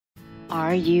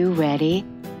Are you ready?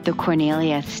 The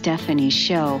Kornelia Stephanie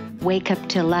Show, Wake Up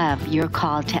to Love, your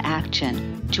call to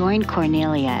action. Join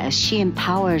Kornelia as she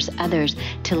empowers others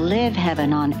to live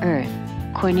heaven on earth.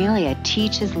 Kornelia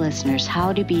teaches listeners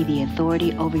how to be the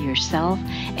authority over yourself,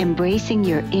 embracing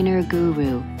your inner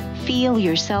guru. Feel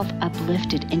yourself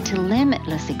uplifted into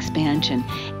limitless expansion,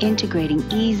 integrating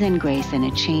ease and grace in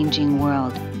a changing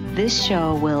world. This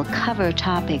show will cover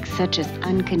topics such as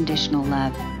unconditional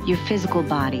love, your physical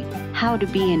body, how to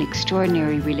be in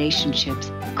extraordinary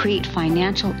relationships, create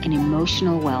financial and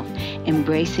emotional wealth,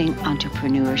 embracing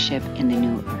entrepreneurship in the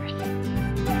new earth.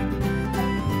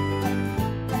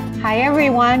 Hi,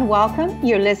 everyone. Welcome.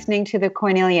 You're listening to the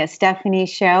Kornelia Stephanie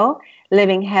Show,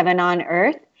 Living Heaven on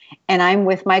Earth. And I'm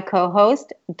with my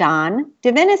co-host, Dawn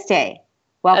Diviniste.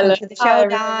 Welcome Aloha, to the show,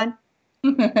 Dawn.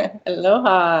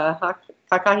 Aloha.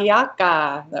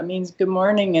 Kakahiaka. That means good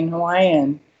morning in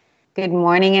Hawaiian. Good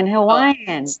morning in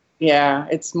Hawaiian. Yeah,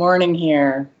 it's morning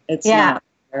here. It's not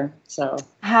here. So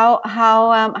how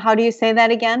do you say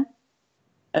that again?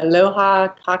 Aloha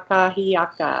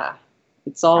kakahiaka.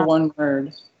 It's all one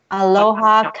word.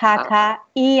 Aloha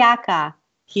kakahiaka.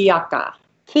 Hiaka.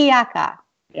 Hiaka.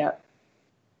 Yeah.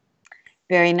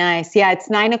 Very nice. Yeah, it's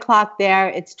 9 o'clock there.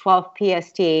 It's 12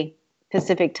 PST,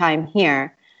 Pacific time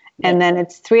here. And then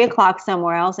it's 3 o'clock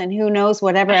somewhere else. And who knows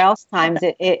whatever else times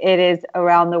it is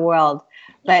around the world.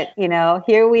 But, you know,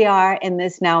 here we are in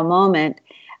this now moment,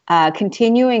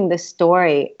 continuing the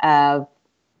story of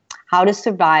how to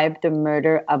survive the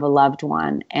murder of a loved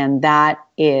one. And that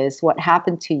is what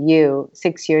happened to you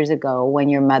 6 years ago when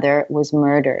your mother was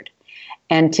murdered.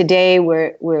 And today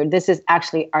this is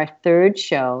actually our third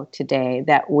show today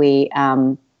that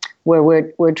where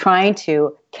we're trying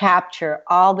to capture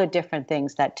all the different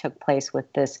things that took place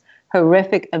with this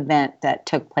horrific event that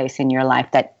took place in your life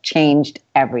that changed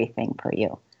everything for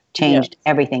you. Changed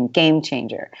everything, game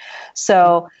changer.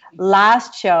 So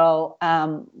last show,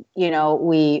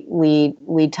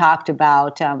 we talked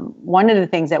about one of the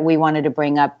things that we wanted to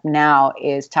bring up now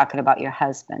is talking about your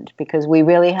husband, because we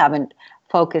really haven't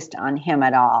focused on him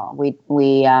at all. We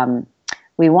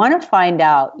want to find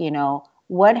out,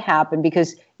 what happened,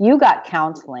 because you got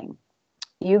counseling.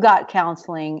 You got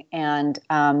counseling, and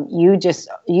you just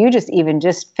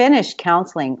finished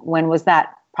counseling. When was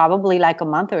that? Probably like a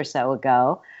month or so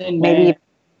ago. Maybe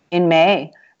in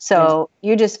May. So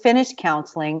you just finished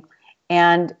counseling,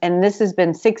 and this has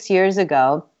been 6 years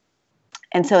ago.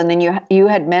 And then you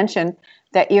had mentioned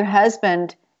that your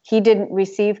husband, he didn't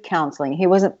receive counseling. He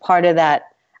wasn't part of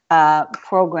that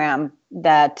program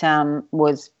that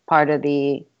was part of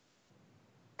the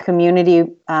community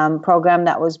program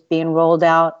that was being rolled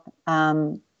out.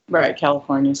 Right,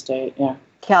 California State, yeah.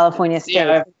 California State.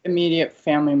 Yeah, immediate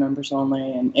family members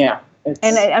only, and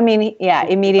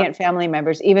immediate family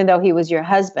members. Even though he was your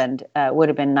husband, would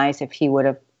have been nice if he would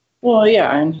have. Well,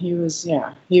 yeah, and he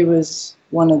was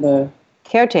one of the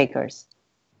caretakers.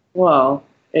 Well,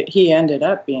 he ended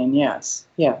up being, yes.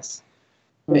 Mm-hmm.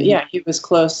 But yeah, he was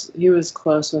close. He was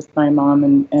close with my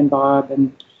mom and Bob,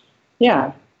 and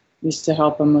used to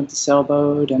help them with the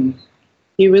sailboat, and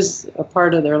he was a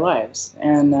part of their lives.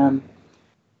 And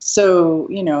so,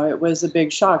 it was a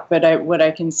big shock. But what I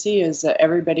can see is that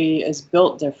everybody is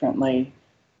built differently.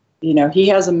 He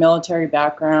has a military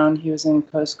background. He was in the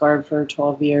Coast Guard for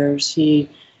 12 years. He's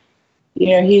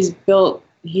built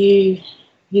to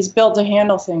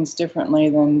handle things differently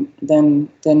than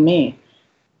me.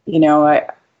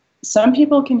 Some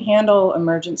people can handle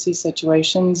emergency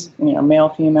situations, male,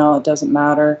 female, it doesn't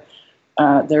matter.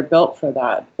 They're built for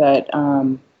that. But,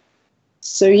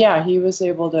 he was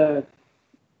able to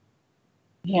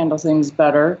handle things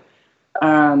better.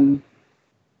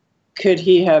 Could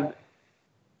he have,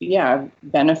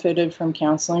 benefited from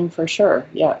counseling? For sure,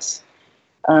 yes.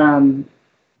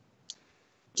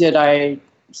 Did I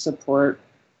support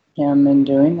him in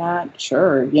doing that?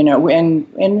 Sure,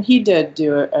 and he did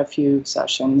do a few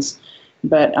sessions,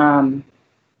 but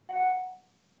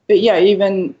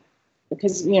even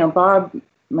because, Bob,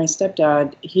 my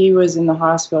stepdad, he was in the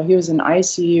hospital. He was in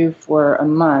ICU for a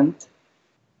month,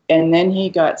 and then he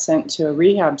got sent to a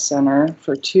rehab center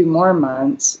for 2 more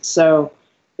months. So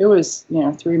it was,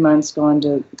 3 months going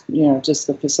to, just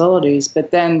the facilities.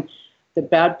 But then the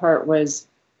bad part was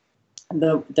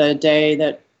the day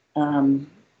that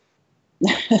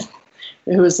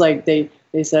it was like they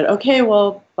said, okay,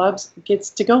 well, Bob gets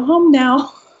to go home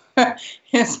now.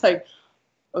 It's like,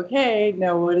 okay,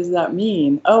 now what does that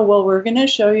mean? Oh, well, we're going to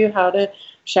show you how to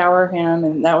shower him.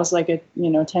 And that was like a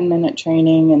 10-minute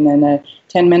training, and then a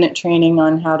 10-minute training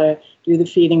on how to do the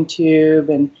feeding tube.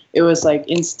 And it was like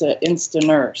insta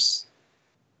nurse.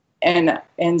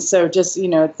 and so just,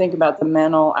 think about the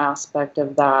mental aspect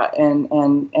of that,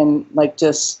 and like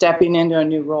just stepping into a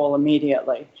new role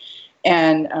immediately.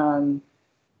 And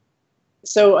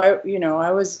so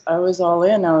I was all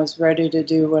in. I was ready to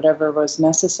do whatever was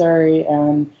necessary.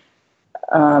 And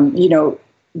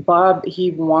Bob,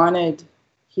 he wanted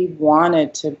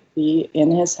to be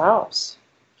in his house.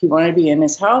 He wanted to be in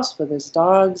his house with his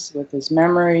dogs, with his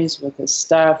memories, with his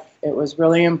stuff. It was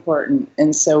really important.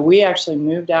 And so we actually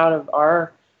moved out of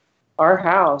our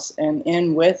house and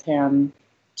in with him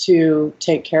to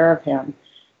take care of him.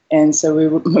 And so we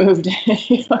moved,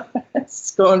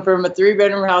 it's going from a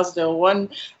 3-bedroom house to a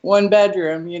one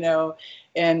bedroom,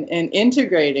 and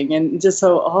integrating. And just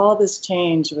so all this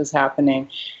change was happening.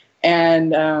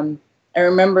 And I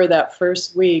remember that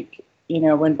first week,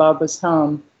 when Bob was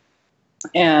home,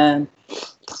 and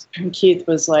Keith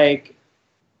was like,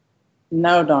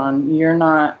 "No, Dawn, you're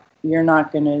not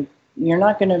gonna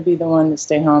be the one to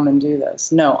stay home and do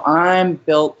this. No, I'm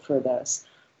built for this.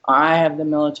 I have the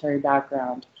military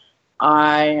background.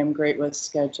 I am great with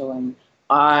scheduling.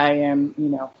 I am,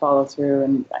 follow through,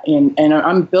 and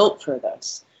I'm built for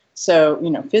this. So,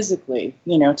 physically,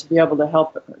 to be able to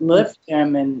help lift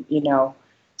him, and,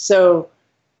 so,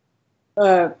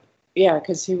 yeah,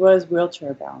 because he was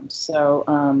wheelchair bound. So,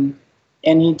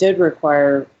 and he did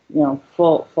require,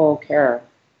 full care.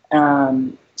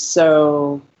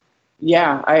 So,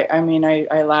 yeah,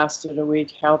 I lasted a week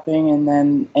helping, and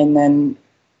then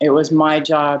it was my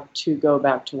job to go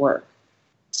back to work.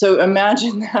 So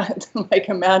imagine that,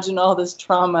 imagine all this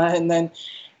trauma, and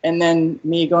then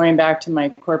me going back to my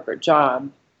corporate job.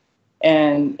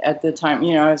 And at the time,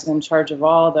 I was in charge of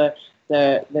all the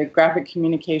graphic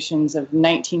communications of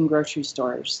 19 grocery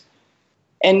stores.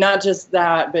 And not just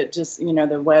that, but just, the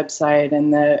website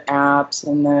and the apps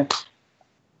and the,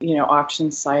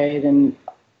 auction site, and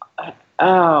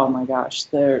oh my gosh,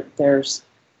 there's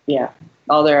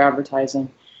all their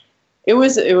advertising. It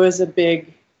was a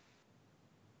big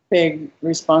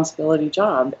responsibility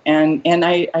job, and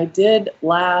I did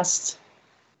last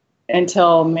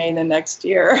until May the next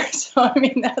year. So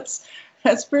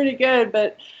that's pretty good,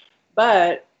 but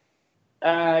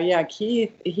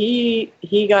Keith,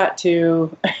 he got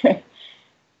to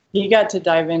he got to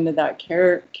dive into that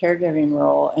caregiving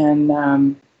role,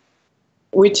 and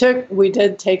we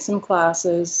did take some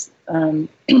classes.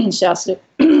 Shasta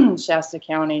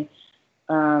County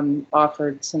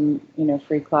offered some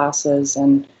free classes,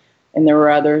 and there were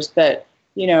others. But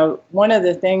one of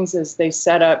the things is they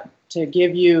set up to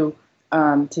give you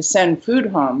to send food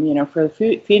home, for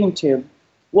the feeding tube.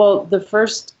 Well, the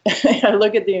first I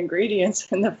look at the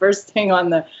ingredients, and the first thing on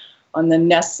the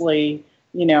Nestle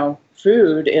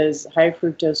food is high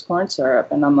fructose corn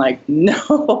syrup, and I'm like,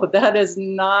 no, that is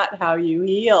not how you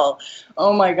heal.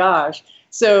 Oh my gosh.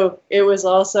 So it was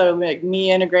also like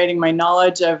me integrating my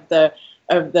knowledge of the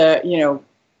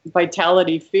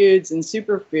vitality foods and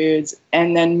superfoods,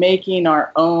 and then making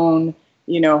our own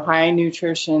high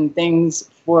nutrition things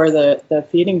for the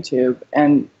feeding tube.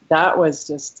 And that was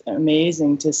just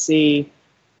amazing to see.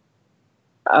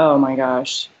 Oh my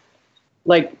gosh.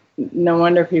 Like, no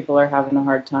wonder people are having a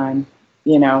hard time,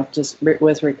 just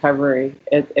with recovery.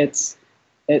 It's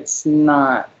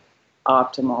not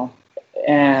optimal.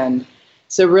 And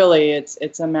so really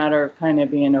it's a matter of kind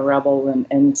of being a rebel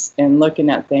and looking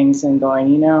at things and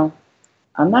going,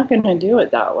 I'm not going to do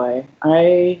it that way.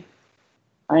 I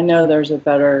know there's a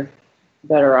better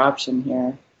option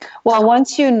here. Well,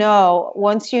 once you know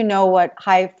what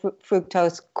high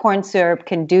fructose corn syrup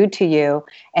can do to you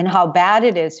and how bad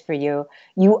it is for you,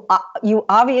 you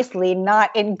obviously not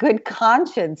in good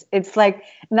conscience. It's like,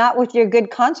 not with your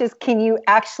good conscience can you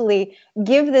actually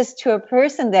give this to a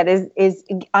person that is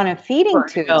on a feeding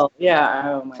tube. Yeah,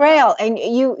 oh my frail. God. And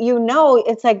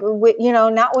it's like,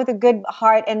 not with a good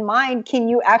heart and mind can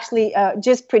you actually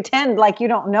just pretend like you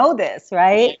don't know this,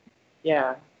 right?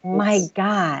 Yeah. My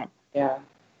God.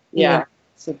 Yeah,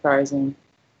 surprising.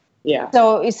 Yeah.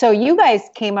 So you guys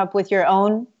came up with your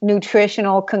own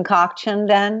nutritional concoction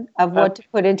then of what to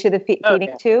put into the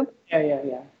feeding tube?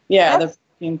 Yeah, the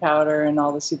protein powder and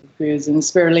all the superfoods and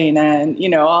spirulina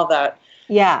and, all that.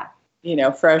 Yeah.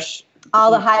 Fresh.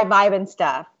 All the high vibe and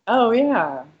stuff. Oh,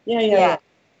 yeah.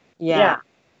 Yeah.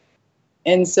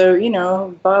 And so,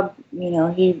 Bob,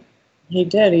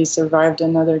 he survived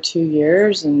another 2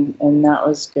 years, and that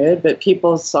was good. But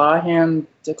people saw him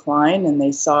decline, and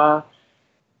they saw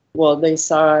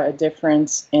a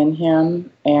difference in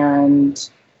him, and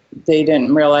they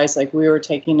didn't realize, like, we were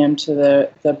taking him to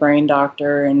the brain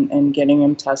doctor and getting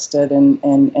him tested,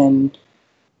 and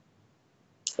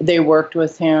they worked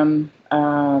with him.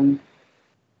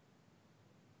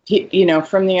 you know,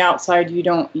 from the outside, you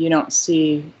don't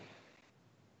see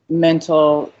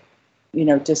mental, you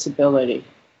know, disability.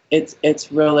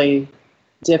 It's really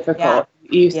difficult.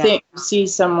 You see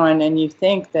someone and you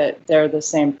think that they're the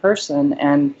same person,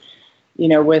 and you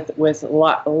know, with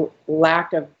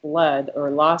lack of blood or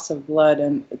loss of blood,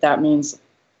 and that means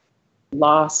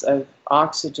loss of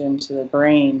oxygen to the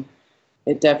brain,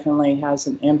 it definitely has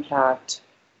an impact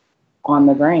on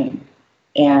the brain.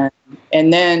 And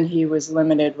then he was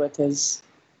limited with his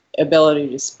ability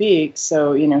to speak.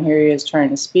 So, you know, here he is trying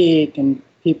to speak, and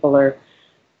people are,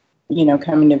 you know,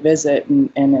 coming to visit,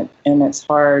 and it's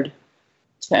hard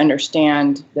to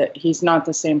understand that he's not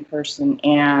the same person,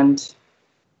 and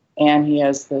he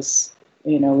has this,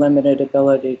 you know, limited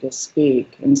ability to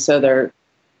speak. And so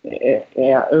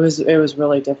it was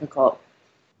really difficult.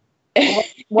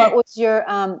 What was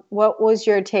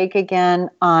your take again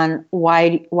on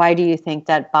why do you think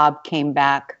that Bob came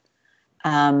back?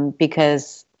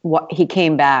 Because he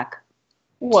came back.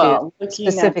 Well,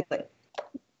 specifically,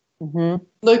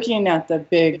 looking at the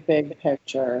big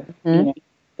picture, you know,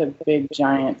 the big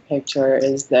giant picture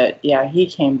is that he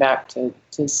came back to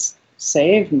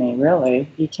save me. Really,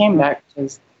 he came back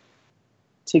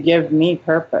to give me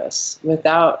purpose.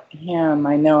 Without him,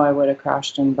 I know I would have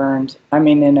crashed and burned. I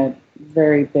mean, in a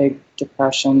very big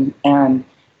depression, and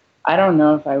I don't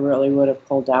know if I really would have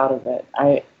pulled out of it.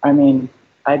 I mean,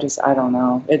 I don't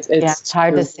know. It's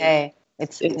hard to say.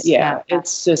 It's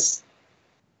just.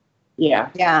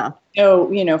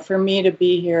 So, you know, for me to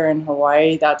be here in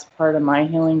Hawaii, that's part of my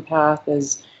healing path.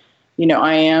 Is, you know,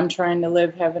 I am trying to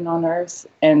live heaven on earth,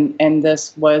 and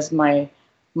this was my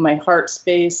heart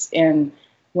space. And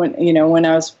when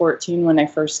I was 14, when I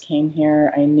first came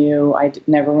here, I knew I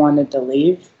never wanted to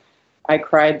leave. I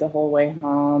cried the whole way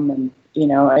home, and you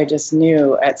know, I just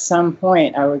knew at some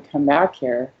point I would come back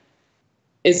here.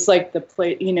 It's like the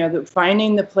place, you know,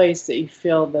 finding the place that you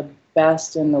feel the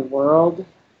best in the world,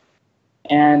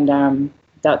 and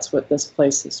that's what this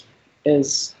place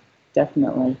is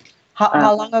definitely.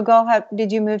 How long ago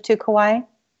did you move to Kauai?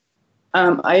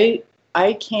 I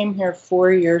came here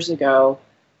 4 years ago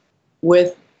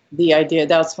with the idea.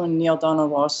 That's when Neil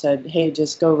Donald Walsh said, "Hey,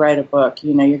 just go write a book.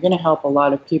 You know, you're going to help a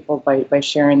lot of people by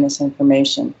sharing this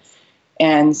information."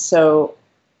 And so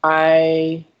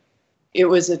it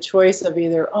was a choice of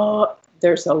either,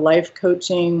 there's a life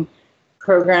coaching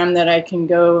program that I can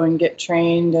go and get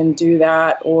trained and do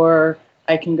that, or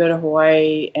I can go to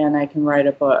Hawaii and I can write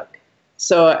a book.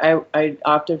 So I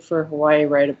opted for Hawaii,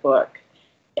 write a book.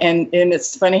 And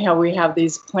it's funny how we have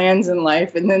these plans in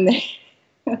life, and then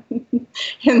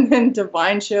and then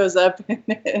divine shows up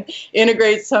and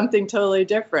integrates something totally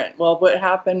different. Well, what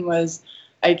happened was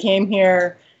I came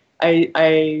here,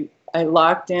 I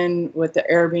locked in with the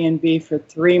Airbnb for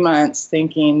 3 months,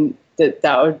 thinking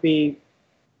that would be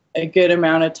a good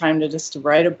amount of time to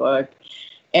write a book.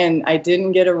 And I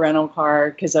didn't get a rental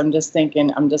car because I'm just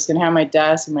thinking I'm just going to have my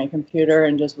desk and my computer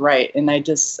and just write. And I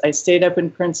stayed up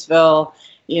in Princeville.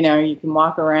 You know, you can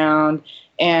walk around,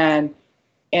 and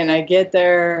I get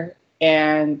there,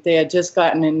 and they had just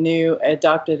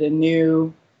adopted a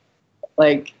new,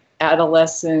 like,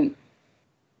 adolescent,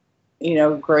 you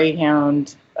know,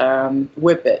 greyhound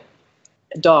whippet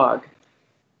dog.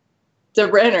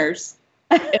 The renters.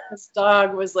 And this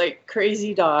dog was like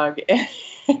crazy dog,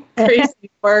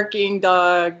 crazy barking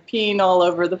dog, peeing all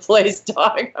over the place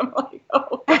dog. I'm like,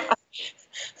 oh God.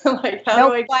 I'm like, how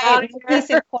do I get out of here? No peace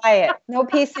and quiet. No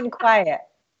peace and quiet.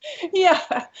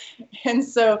 Yeah. And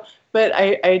so, but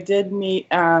I did meet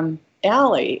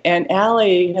Allie, and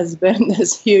Allie has been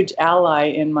this huge ally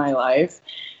in my life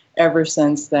ever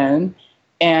since then.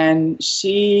 And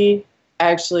she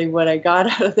actually, what I got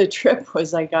out of the trip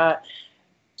was I got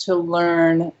to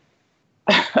learn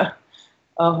a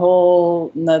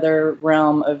whole nother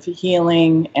realm of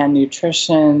healing and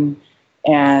nutrition.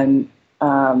 And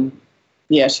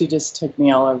she just took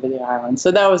me all over the island. So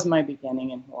that was my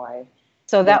beginning in Hawaii.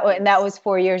 So that was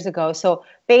 4 years ago. So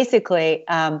basically,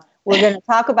 we're going to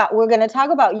talk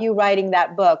about you writing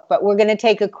that book, but we're going to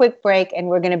take a quick break, and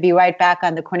we're going to be right back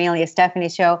on the Kornelia Stephanie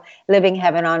Show. Living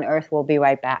Heaven on Earth. We'll be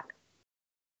right back.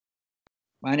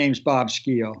 My name's Bob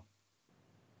Skeel.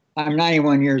 I'm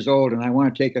 91 years old, and I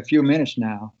want to take a few minutes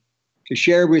now to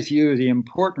share with you the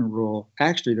important role,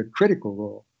 actually the critical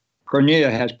role,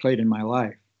 Kornelia has played in my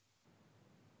life.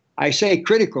 I say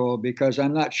critical because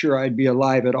I'm not sure I'd be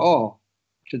alive at all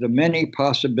to the many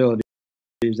possibilities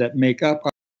that make up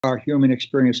our human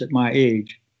experience at my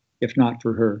age, if not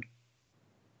for her.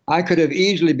 I could have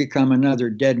easily become another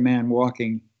dead man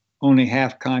walking, only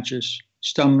half conscious,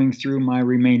 stumbling through my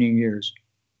remaining years,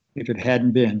 if it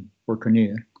hadn't been for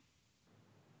Kornelia.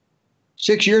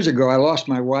 6 years ago, I lost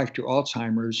my wife to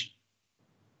Alzheimer's.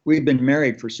 We'd been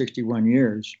married for 61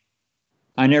 years.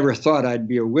 I never thought I'd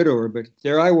be a widower, but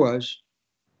there I was,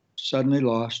 suddenly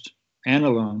lost and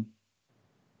alone,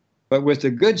 but with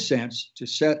the good sense to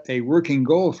set a working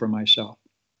goal for myself.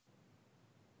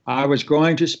 I was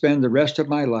going to spend the rest of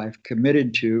my life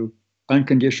committed to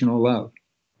unconditional love,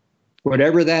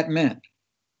 whatever that meant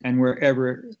and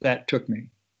wherever that took me.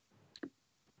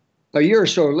 A year or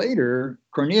so later,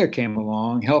 Kornelia came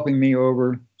along, helping me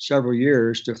over several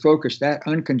years to focus that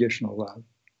unconditional love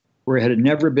where it had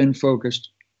never been focused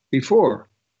before,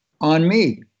 on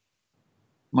me.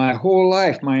 My whole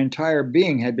life, my entire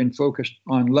being had been focused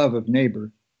on love of neighbor,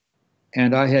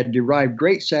 and I had derived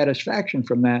great satisfaction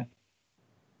from that.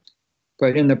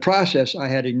 But in the process, I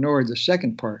had ignored the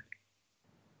second part.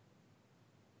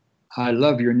 I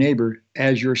love your neighbor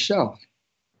as yourself.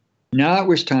 Now it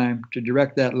was time to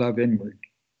direct that love inward.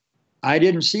 I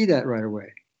didn't see that right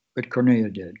away, but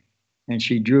Kornelia did, and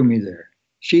she drew me there.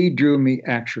 She drew me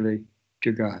actually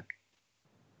to God.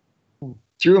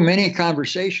 Through many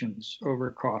conversations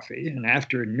over coffee and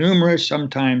after numerous,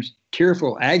 sometimes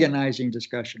tearful, agonizing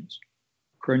discussions,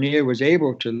 Kornelia was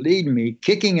able to lead me,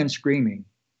 kicking and screaming,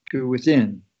 to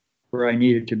within where I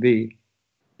needed to be.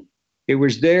 It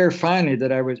was there finally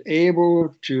that I was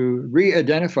able to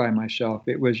re-identify myself.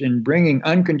 It was in bringing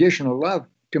unconditional love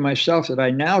to myself that I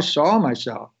now saw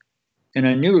myself in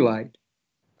a new light,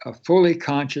 a fully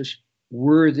conscious,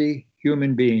 worthy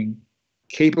human being,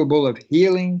 capable of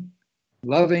healing,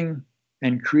 loving,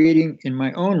 and creating in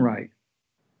my own right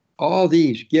all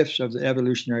these gifts of the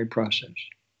evolutionary process.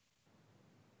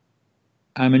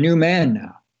 I'm a new man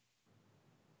now,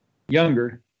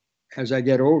 younger as I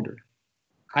get older.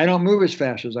 I don't move as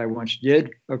fast as I once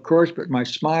did, of course, but my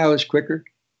smile is quicker,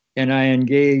 and I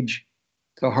engage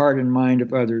the heart and mind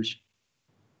of others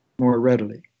more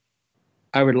readily.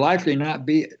 I would likely not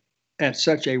be at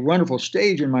such a wonderful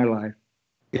stage in my life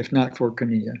if not for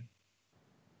Kornelia.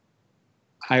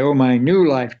 I owe my new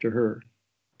life to her,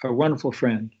 a wonderful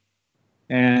friend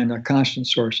and a constant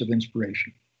source of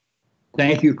inspiration.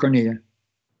 Thank you, Kornelia.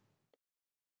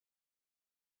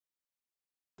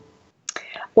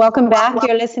 Welcome back.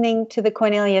 You're listening to the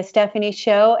Kornelia Stephanie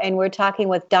Show, and we're talking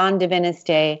with Dawn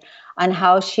Diviniste on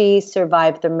how she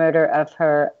survived the murder of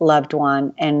her loved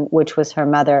one, and which was her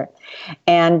mother.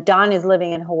 And Dawn is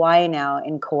living in Hawaii now,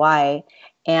 in Kauai.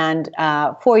 And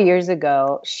 4 years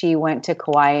ago, she went to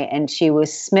Kauai, and she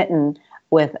was smitten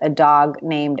with a dog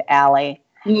named Allie.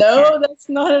 No, that's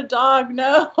not a dog.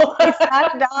 No. It's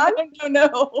not a dog?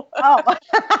 No. Oh.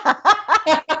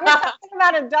 You're talking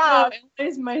about a dog. No,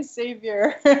 Ellie's my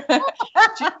savior.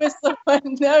 She was the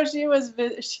one. No, she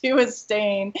was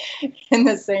staying in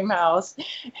the same house.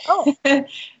 Oh.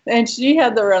 And she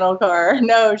had the rental car.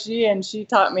 No, she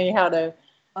taught me how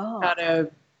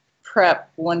to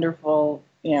prep wonderful,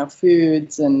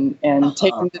 foods and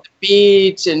take them to the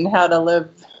beach and how to live.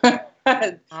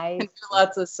 And do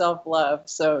lots of self-love.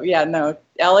 So yeah, no,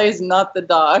 Ellie's not the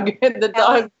dog. The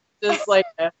dog is just like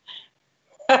a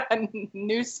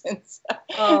nuisance.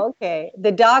 Oh, okay.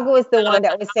 The dog was the one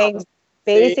that was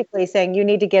basically saying you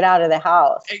need to get out of the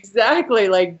house. Exactly.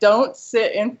 Like, don't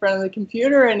sit in front of the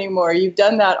computer anymore. You've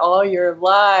done that all your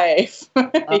life.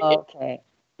 Oh, okay.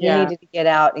 Yeah. You needed to get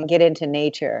out and get into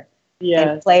nature. Yes.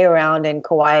 And play around in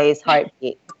Kauai's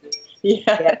heartbeat. Yes.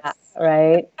 Yeah.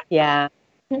 Right. Yeah.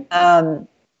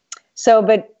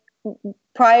 But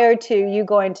prior to you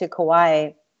going to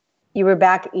Kauai, you're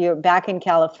back in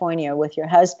California with your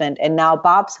husband, and now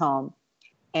Bob's home,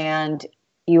 and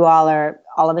you all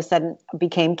of a sudden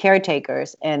became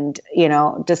caretakers and,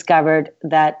 discovered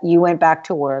that you went back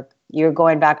to work, you're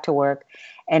going back to work.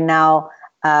 And now,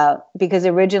 because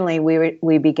originally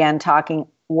we began talking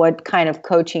what kind of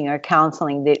coaching or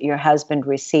counseling did your husband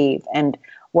receive, and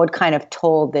what kind of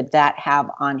toll did that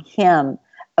have on him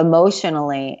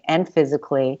emotionally and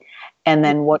physically, and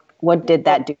then what did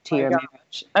that do to your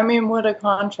marriage? I mean, what a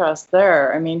contrast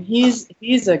there. I mean, he's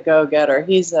a go-getter.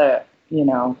 He's a,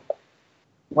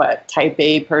 type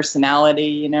A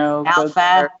personality,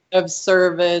 Alpha. Of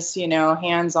service,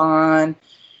 hands-on,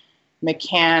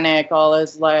 mechanic all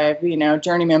his life,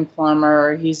 journeyman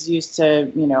plumber. He's used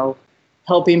to,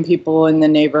 helping people in the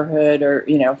neighborhood or,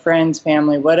 friends,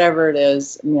 family, whatever it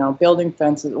is, building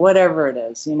fences, whatever it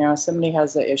is, somebody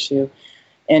has an issue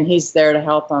and he's there to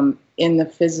help them in the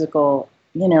physical,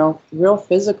 real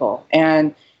physical.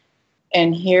 And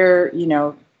here,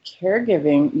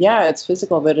 caregiving, yeah, it's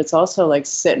physical, but it's also like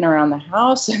sitting around the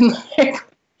house and like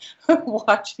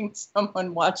watching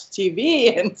someone watch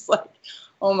TV. And it's like,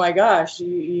 oh my gosh,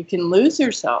 you can lose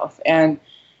yourself. And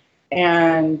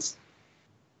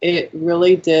it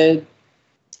really did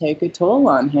take a toll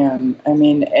on him. I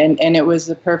mean, and it was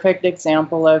the perfect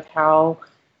example of how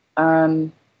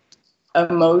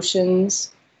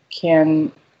emotions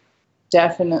can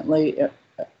definitely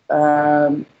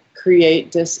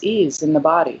create dis-ease in the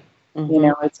body. Mm-hmm. You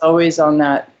know, it's always on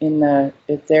that, in the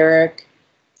etheric,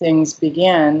 things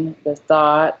begin, the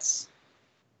thoughts,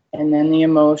 and then the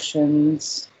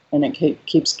emotions, and it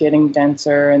keeps getting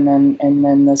denser, and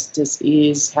then this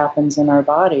dis-ease happens in our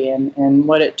body. And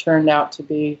what it turned out to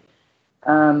be,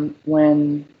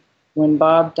 when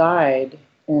Bob died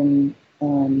in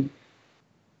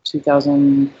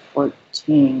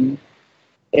 2014,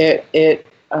 it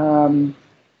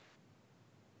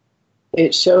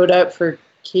showed up for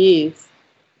Keith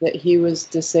that he was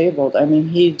disabled. I mean,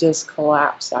 he just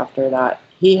collapsed after that.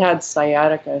 He had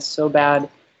sciatica so bad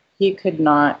he could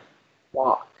not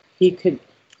walk. He could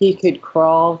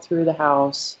crawl through the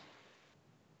house.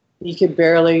 He could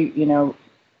barely go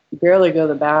to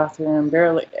the bathroom.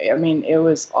 Barely. I mean, it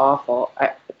was awful.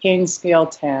 Pain scale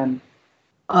 10.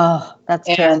 Oh, that's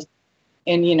terrible.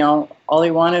 And you know, all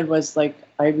he wanted was like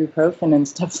ibuprofen and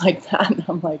stuff like that. And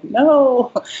I'm like,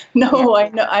 no, yeah. I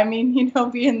know. I mean, you know,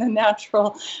 being the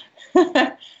natural,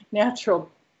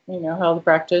 you know, health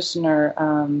practitioner,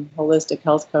 holistic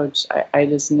health coach, I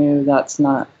just knew that's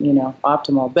not, you know,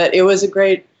 optimal. But it was a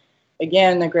great,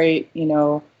 you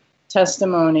know,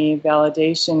 testimony,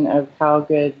 validation of how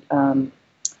good,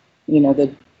 you know,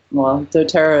 the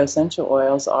doTERRA essential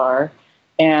oils are,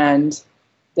 and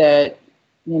that,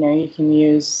 you know, you can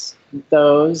use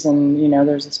those, and you know,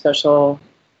 there's a special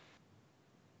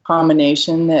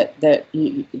combination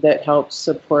that helps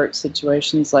support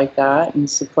situations like that and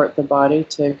support the body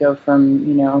to go from,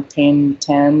 you know, pain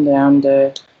 10 down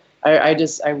to, I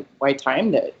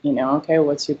timed it, you know, okay,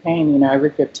 what's your pain? You know,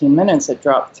 every 15 minutes it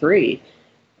dropped 3.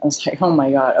 I was like, oh my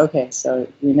God, okay, so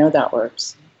we know that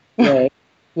works. Right?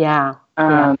 Yeah.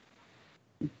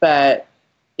 But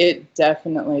it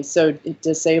definitely, so it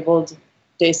disabled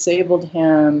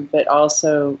him, but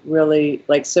also really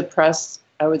like suppressed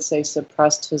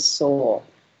his soul.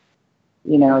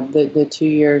 You know, the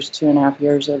 2.5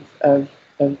 years of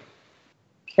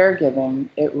caregiving,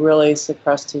 it really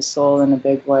suppressed his soul in a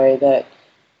big way, that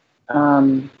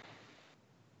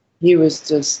he was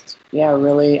just,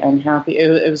 really unhappy.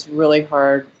 It was really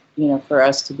hard, you know, for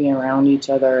us to be around each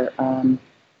other.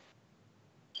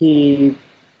 He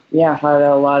had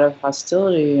a lot of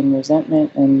hostility and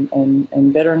resentment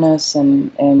and bitterness,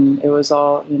 and it was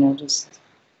all, you know, just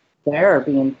there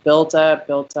being built up,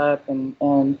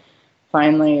 and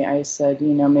finally I said,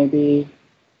 you know, maybe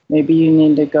you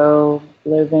need to go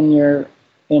live in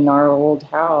our old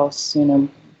house, you know,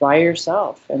 by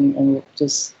yourself, and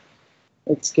just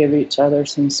let's give each other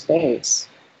some space.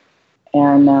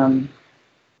 And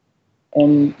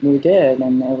we did,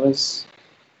 and it was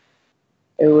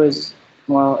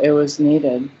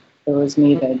needed. It was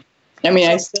needed. I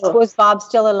mean, Was Bob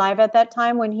still alive at that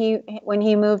time when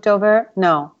he moved over?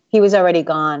 No, he was already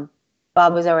gone.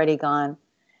 Bob was already gone.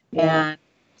 Yeah. And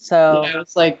so it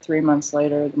was like 3 months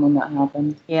later when that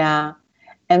happened. Yeah.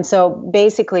 And so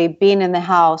basically being in the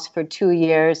house for 2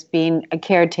 years, being a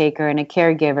caretaker and a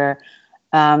caregiver,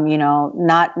 you know,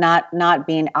 not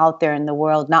being out there in the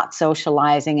world, not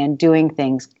socializing and doing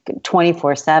things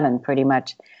 24/7, pretty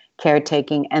much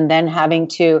caretaking, and then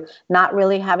not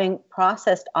really having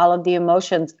processed all of the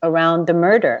emotions around the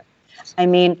murder. I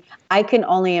mean, I can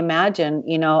only imagine,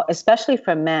 you know, especially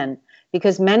for men,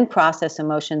 because men process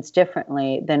emotions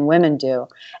differently than women do.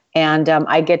 And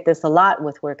I get this a lot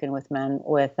with working with men,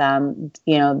 with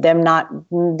you know, them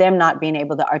not being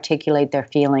able to articulate their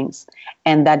feelings,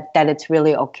 and that it's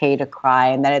really okay to cry,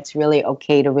 and that it's really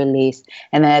okay to release,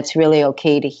 and that it's really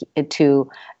okay to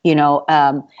you know,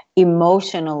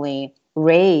 emotionally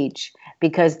rage,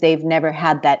 because they've never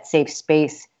had that safe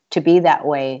space to be that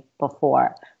way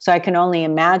before. So I can only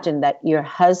imagine that your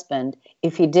husband,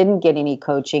 if he didn't get any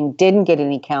coaching, didn't get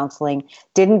any counseling,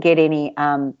 didn't get any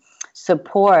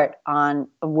support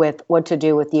with what to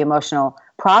do with the emotional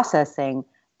processing,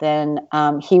 then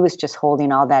he was just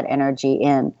holding all that energy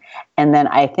in. And then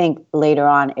I think later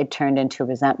on it turned into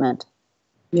resentment.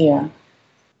 Yeah.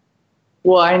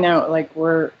 Well, I know, like,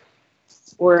 we're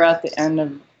at the end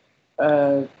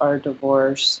of our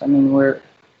divorce. I mean,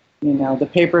 you know, the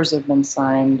papers have been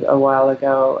signed a while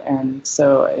ago, and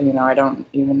so, you know, I don't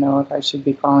even know if I should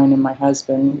be calling him my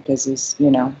husband, because he's,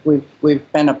 you know,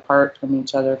 we've been apart from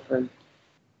each other for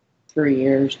 3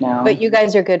 years now. But you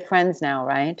guys are good friends now,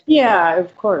 right? Yeah,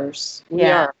 of course we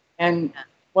are. And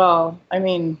well, I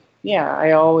mean,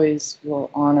 I always will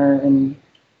honor and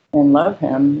love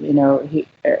him. You know,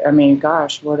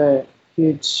 gosh, he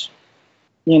huge,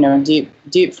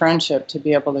 deep friendship to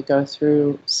be able to go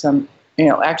through some,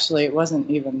 actually it wasn't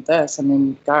even this. I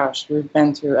mean, gosh, we've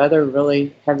been through other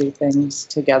really heavy things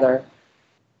together,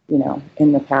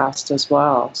 in the past as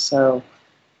well. So,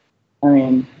 I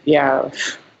mean, yeah,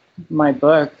 my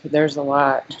book, there's a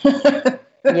lot.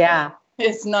 Yeah.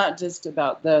 It's not just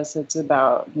about this. It's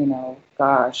about,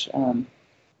 gosh.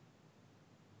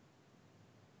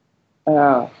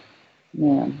 Oh,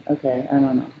 man. Okay. I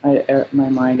don't know. My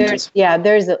mind there's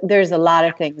a lot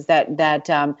of things that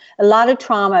a lot of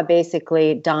trauma,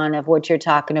 basically, Dawn, of what you're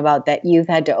talking about, that you've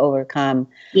had to overcome.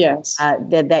 Yes.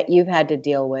 That you've had to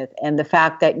deal with, and the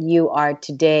fact that you are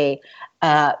today,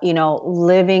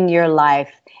 living your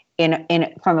life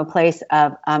in from a place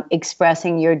of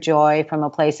expressing your joy, from a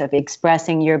place of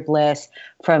expressing your bliss,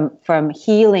 from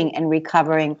healing and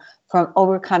recovering, from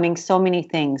overcoming so many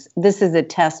things. This is a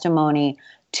testimony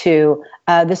to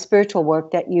the spiritual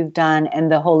work that you've done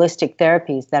and the holistic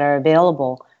therapies that are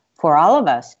available for all of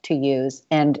us to use,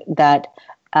 and that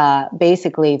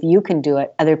basically, if you can do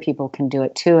it, other people can do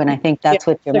it too. And I think that's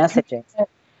what your message is.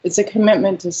 It's a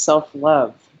commitment to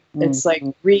self-love. Mm-hmm. It's like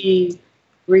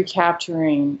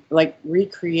recapturing, like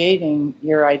recreating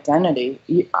your identity.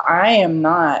 I am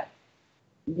not,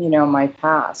 my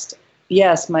past.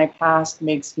 Yes, my past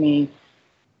makes me,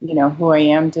 who I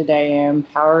am today,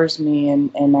 empowers me,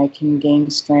 and I can gain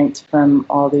strength from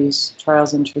all these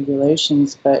trials and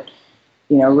tribulations. But,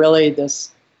 really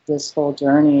this whole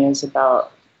journey is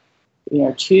about,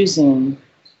 choosing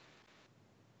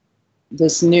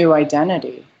this new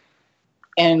identity.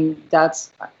 And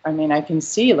that's, I can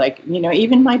see, like,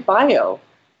 even my bio.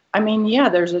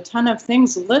 There's a ton of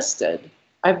things listed.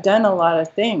 I've done a lot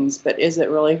of things, but is it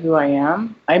really who I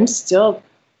am? I'm still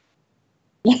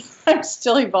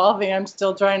evolving. I'm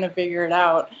still trying to figure it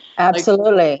out.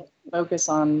 Absolutely. Focus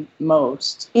on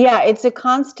most. Yeah, it's a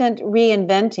constant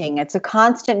reinventing. It's a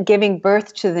constant giving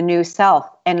birth to the new self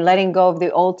and letting go of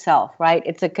the old self, right?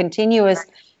 It's a continuous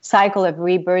cycle of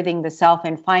rebirthing the self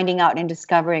and finding out and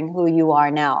discovering who you are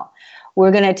now.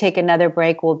 We're going to take another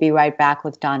break. We'll be right back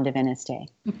with Dawn Diviniste.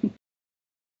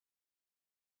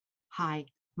 Hi,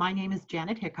 my name is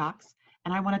Janet Hickox,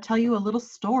 and I want to tell you a little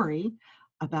story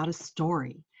about a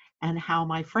story, and how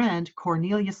my friend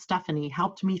Kornelia Stephanie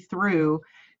helped me through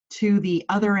to the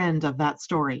other end of that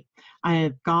story. I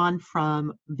have gone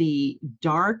from the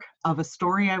dark of a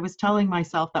story I was telling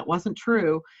myself that wasn't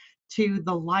true to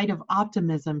the light of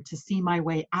optimism to see my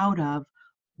way out of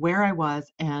where I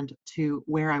was and to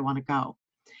where I want to go.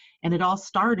 And it all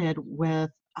started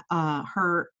with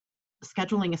her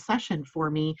scheduling a session for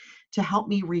me to help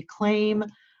me reclaim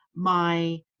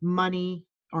my money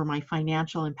or my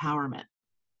financial empowerment.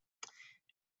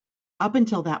 Up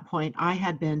until that point, I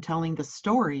had been telling the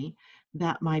story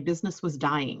that my business was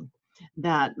dying,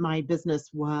 that my business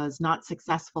was not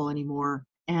successful anymore.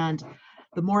 And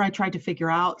the more I tried to figure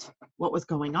out what was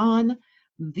going on,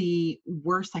 the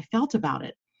worse I felt about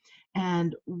it.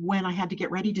 And when I had to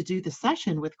get ready to do the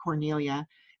session with Kornelia,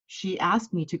 she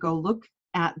asked me to go look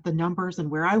at the numbers and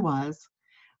where I was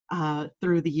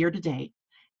through the year to date,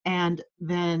 and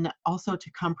then also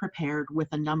to come prepared with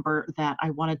a number that I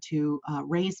wanted to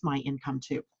raise my income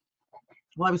to.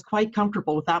 Well, I was quite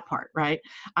comfortable with that part, right?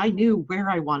 I knew where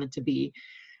I wanted to be.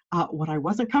 What I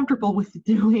wasn't comfortable with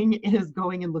doing is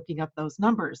going and looking up those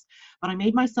numbers. But I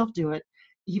made myself do it,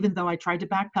 even though I tried to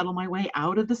backpedal my way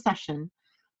out of the session.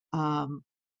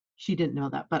 She didn't know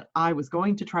that, but I was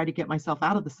going to try to get myself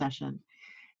out of the session.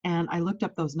 And I looked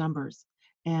up those numbers.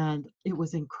 And it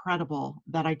was incredible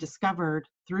that I discovered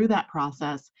through that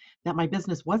process that my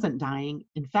business wasn't dying.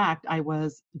 In fact, I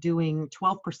was doing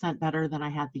 12% better than I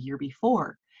had the year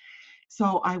before.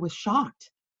 So I was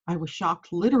shocked. I was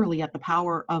shocked literally at the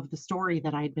power of the story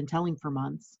that I had been telling for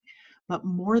months. But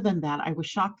more than that, I was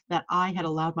shocked that I had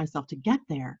allowed myself to get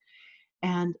there.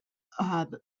 And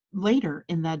later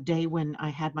in that day when I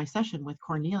had my session with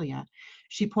Kornelia,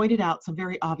 she pointed out some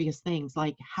very obvious things,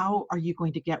 like, how are you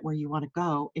going to get where you want to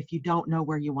go if you don't know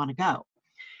where you want to go?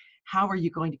 How are you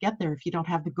going to get there if you don't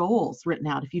have the goals written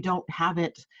out, if you don't have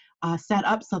it set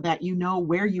up so that you know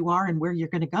where you are and where you're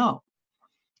going to go?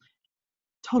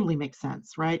 Totally makes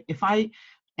sense, right? I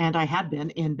had been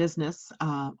in business,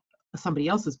 somebody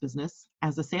else's business,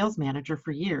 as a sales manager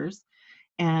for years,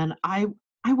 and I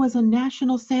was a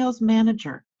national sales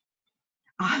manager.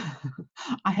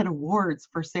 I had awards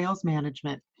for sales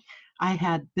management. I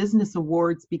had business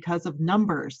awards because of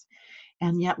numbers.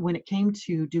 And yet when it came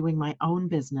to doing my own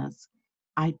business,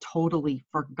 I totally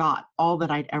forgot all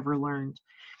that I'd ever learned.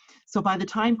 So by the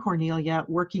time Kornelia,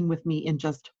 working with me in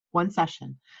just one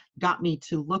session got me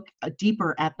to look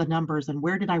deeper at the numbers and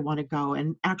where did I want to go,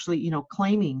 and actually,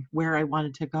 claiming where I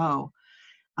wanted to go.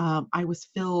 I was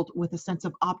filled with a sense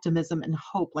of optimism and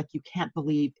hope like you can't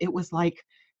believe. It was like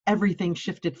everything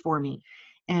shifted for me.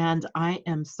 And I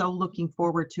am so looking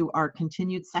forward to our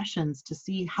continued sessions to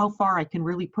see how far I can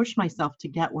really push myself to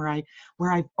get where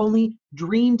I've only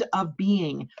dreamed of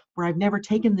being, where I've never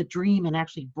taken the dream and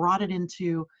actually brought it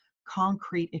into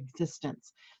concrete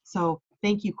existence. So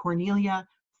thank you, Kornelia,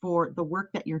 for the work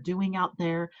that you're doing out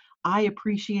there. I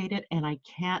appreciate it, and I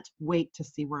can't wait to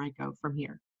see where I go from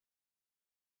here.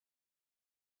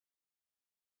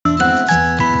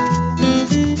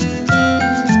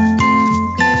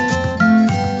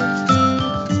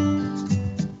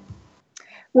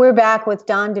 We're back with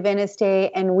Dawn Diviniste,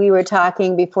 and we were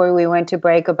talking before we went to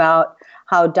break about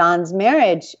how Dawn's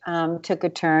marriage took a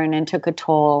turn and took a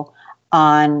toll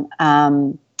on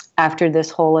after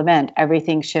this whole event.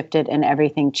 Everything shifted and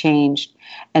everything changed.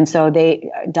 And so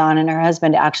Dawn and her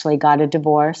husband actually got a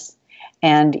divorce,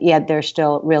 and yet they're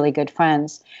still really good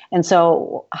friends. And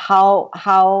so how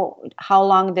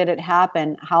long did it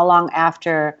happen? How long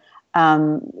after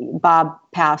Bob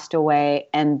passed away,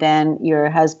 and then your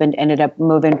husband ended up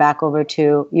moving back over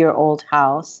to your old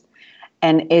house?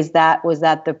 And was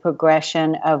that the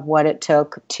progression of what it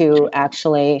took to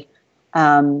actually,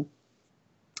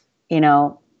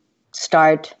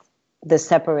 start the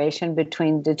separation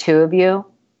between the two of you?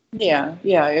 Yeah.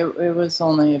 It was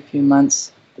only a few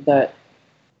months that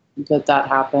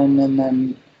happened, and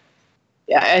then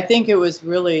I think it was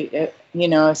really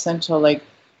essential, like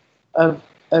of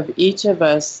each of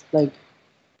us, like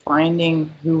finding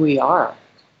who we are,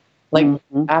 like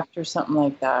after something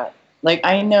like that. Like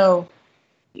I know,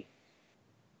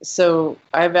 so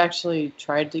I've actually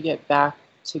tried to get back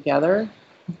together,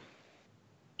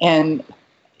 and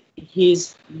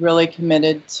he's really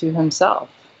committed to himself,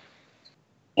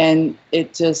 and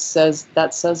it just says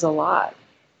a lot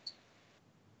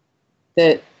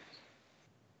that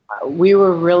we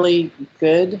were really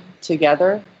good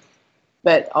together,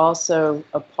 but also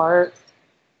apart.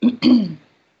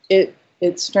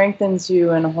 It strengthens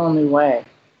you in a whole new way.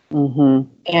 Mm-hmm.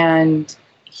 And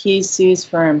he sees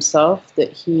for himself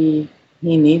that he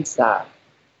needs that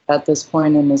at this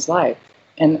point in his life.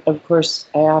 And of course,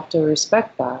 I have to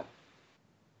respect that.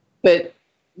 But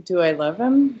do I love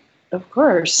him? Of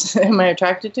course. Am I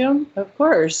attracted to him? Of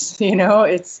course.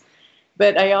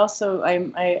 But I also,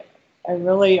 I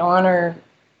really honor,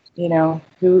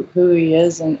 who he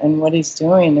is and what he's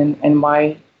doing and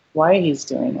why he's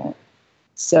doing it.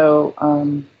 So,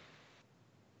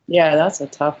 that's a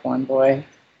tough one, boy.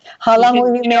 How long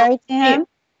were you married to him?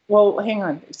 Well, hang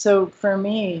on. So for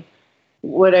me,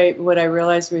 what I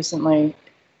realized recently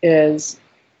is,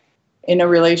 in a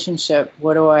relationship,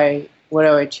 what do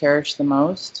I cherish the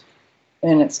most?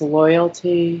 And it's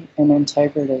loyalty and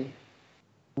integrity.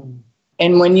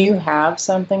 And when you have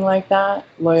something like that,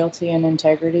 loyalty and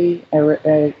integrity,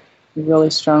 a really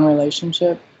strong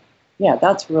relationship,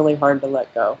 that's really hard to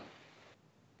let go.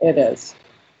 It is.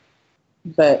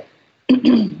 But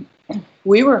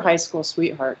we were high school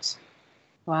sweethearts.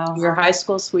 Wow. We were high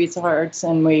school sweethearts,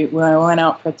 and we went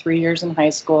out for 3 years in high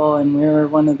school, and we were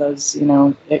one of those,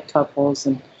 it couples,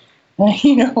 and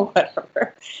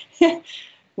whatever.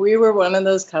 We were one of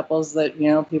those couples that,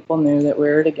 people knew that we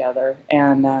were together,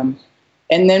 and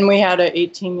then we had an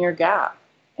 18-year gap,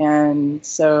 and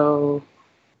so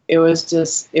it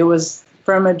was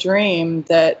from a dream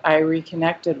that I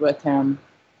reconnected with him,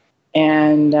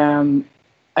 and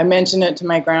I mentioned it to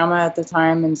my grandma at the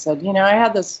time and said, I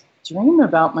had this dream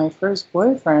about my first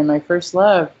boyfriend, my first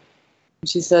love. And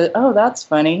she said, "Oh, that's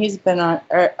funny. He's been on,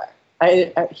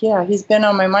 he's been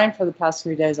on my mind for the past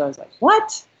 3 days." I was like,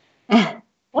 "What?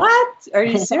 What? Are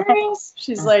you serious?"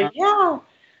 She's like, "Yeah."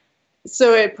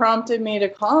 So it prompted me to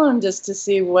call him just to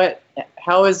see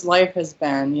how his life has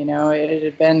been. It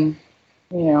had been,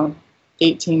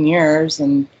 18 years,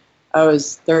 and I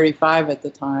was 35 at the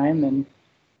time, and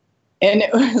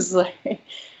it was like,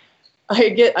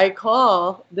 I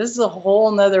call, this is a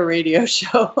whole nother radio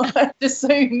show, just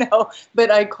so you know, but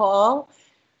I call,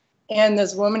 and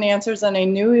this woman answers, and I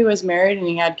knew he was married and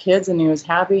he had kids and he was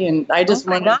happy, and I just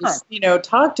wanted to,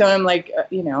 talk to him, like,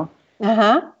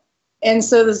 Uh-huh. And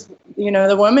so this,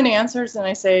 the woman answers, and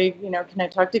I say, "Can I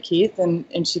talk to Keith?"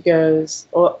 And she goes,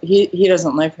 "Well, he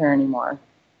doesn't live here anymore."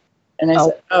 And I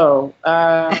said,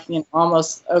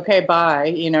 almost, okay,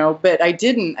 bye, but I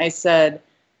didn't. I said,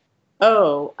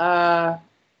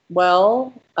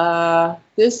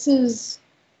 this is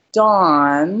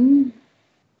Dawn.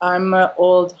 I'm an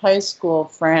old high school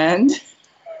friend.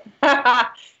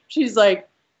 She's like,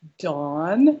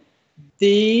 Dawn,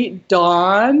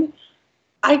 Dawn,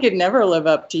 I could never live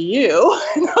up to you.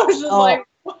 And I was just like,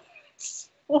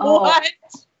 what?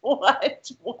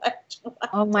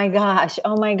 Oh my gosh.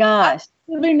 Oh my gosh. I was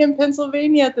living in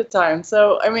Pennsylvania at the time.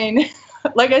 So, I mean,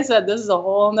 like I said, this is a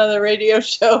whole nother radio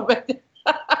show, but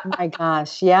oh my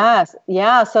gosh. Yes.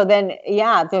 Yeah. So then,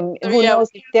 yeah, who knows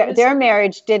if their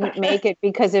marriage didn't make it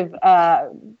because of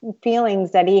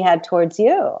feelings that he had towards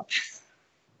you.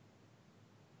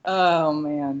 Oh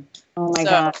man. Oh my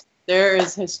gosh. There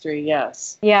is history.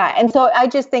 Yes. Yeah. And so I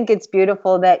just think it's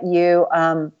beautiful that you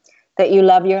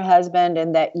love your husband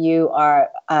and that you are,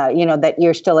 that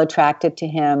you're still attracted to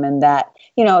him, and that,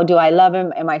 do I love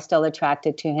him? Am I still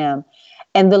attracted to him?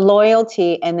 And the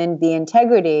loyalty and then the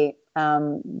integrity,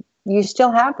 you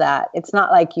still have that. It's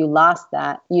not like you lost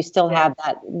that. You still have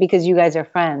that because you guys are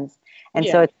friends. And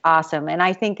so it's awesome. And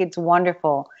I think it's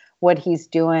wonderful what he's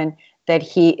doing, that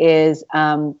he is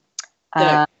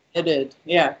committed.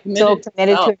 Yeah. Committed so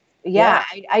committed to Yeah.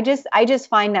 I just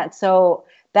find that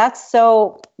that's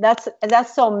so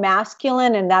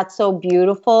masculine, and that's so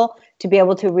beautiful to be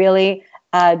able to really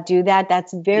do that.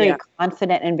 That's very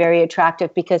confident and very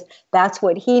attractive, because that's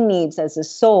what he needs as a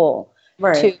soul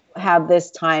to have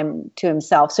this time to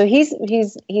himself. So he's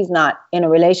not in a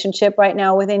relationship right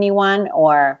now with anyone,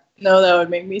 or no, that would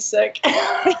make me sick.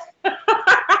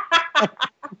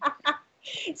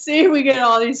 See, we get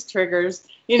all these triggers,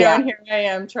 and here I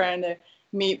am trying to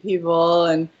meet people,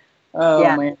 and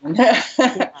man,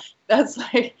 that's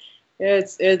like,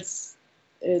 it's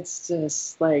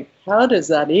just like, how does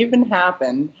that even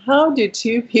happen? How do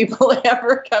two people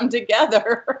ever come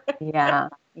together?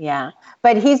 Yeah.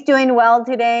 But he's doing well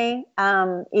today,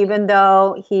 even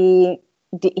though he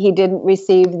didn't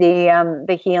receive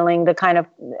the healing, the kind of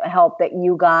help that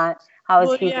you got. How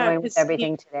is he doing with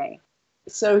everything today?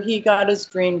 So he got his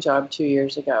dream job 2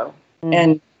 years ago,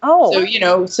 and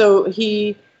so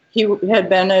he had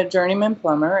been a journeyman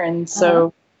plumber, and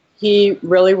so he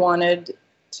really wanted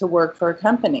to work for a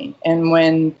company. And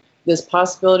when this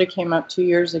possibility came up 2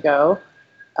 years ago,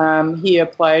 he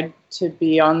applied to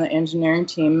be on the engineering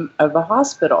team of a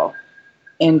hospital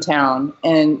in town.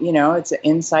 And, it's an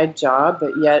inside job,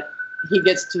 but yet he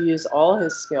gets to use all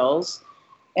his skills.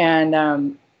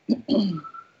 And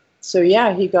so,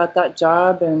 he got that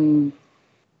job, and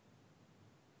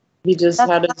he just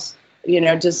had his,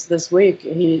 just this week,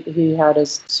 he had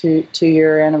his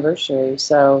two-year anniversary.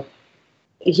 So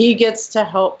he gets to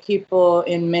help people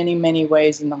in many, many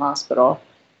ways in the hospital.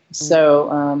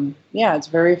 So, it's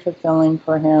very fulfilling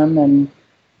for him, and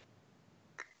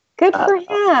good for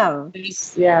him.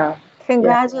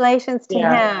 Congratulations to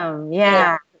him.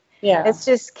 Yeah. Let's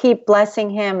just keep blessing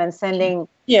him and sending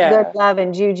good love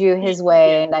and juju his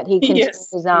way, and that he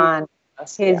continues on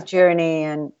his journey,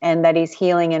 and that he's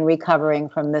healing and recovering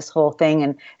from this whole thing,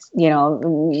 and,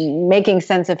 making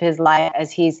sense of his life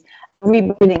as he's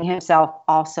rebooting himself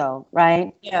also.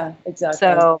 Right. Yeah, exactly.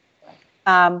 So,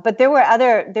 but there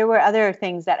were other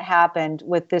things that happened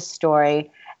with this story.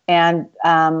 And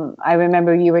I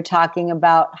remember you were talking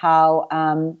about how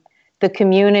the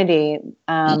community,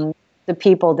 the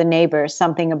people, the neighbors,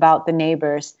 something about the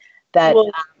neighbors that... Well,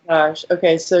 gosh.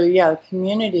 Okay. So, the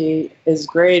community is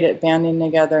great at banding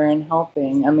together and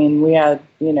helping. I mean, we had,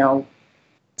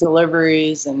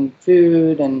 deliveries and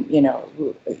food, and,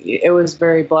 it was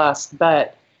very blessed.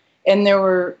 And there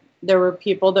were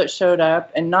people that showed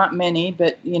up, and not many,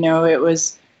 but, it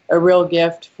was a real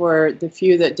gift for the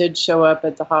few that did show up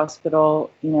at the hospital,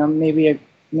 maybe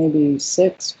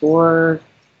 6, 4,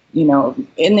 in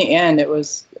the end, it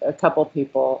was a couple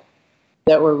people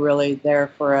that were really there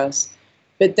for us.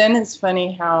 But then it's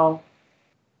funny how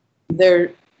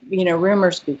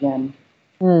rumors begin.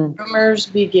 Rumors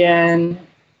begin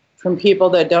from people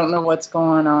that don't know what's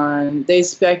going on. They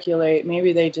speculate.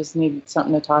 Maybe they just need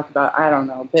something to talk about. I don't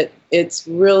know. But it's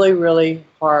really, really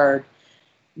hard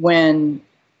when,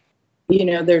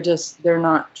 they're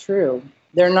not true.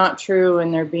 They're not true,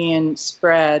 and they're being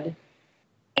spread.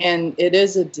 And it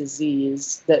is a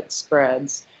disease that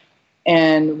spreads.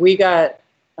 And we got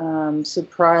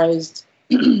surprised.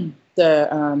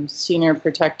 The Senior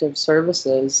Protective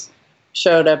Services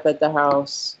showed up at the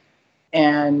house,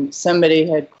 and somebody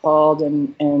had called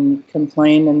and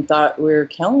complained and thought we were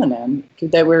killing him,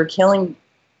 that we were killing.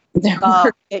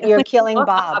 You're killing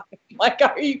Bob. Like,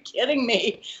 are you kidding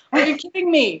me? Are you kidding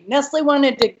me? Nestle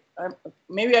wanted to,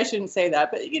 maybe I shouldn't say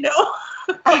that, but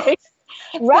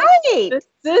right. The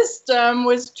system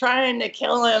was trying to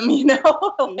kill him,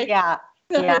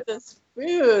 this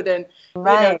food, and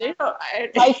they don't,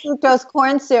 high fructose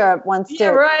corn syrup wants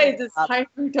to. Right, this high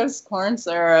fructose corn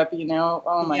syrup,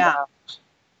 oh my gosh.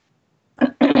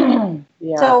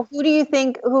 Yeah. So who do you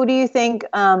think,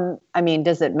 I mean,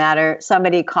 does it matter?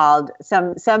 Somebody called,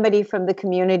 somebody from the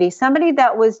community, somebody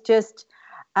that was just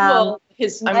Well,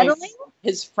 meddling?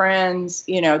 his friends,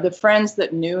 the friends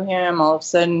that knew him, all of a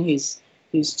sudden he's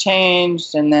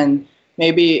changed, and then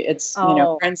maybe it's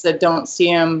friends that don't see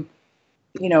him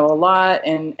a lot,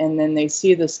 and then they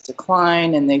see this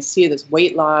decline and they see this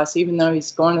weight loss, even though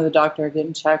he's going to the doctor,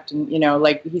 getting checked, and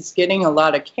like he's getting a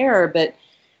lot of care. But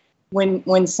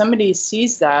when somebody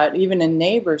sees that, even a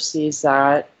neighbor sees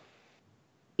that,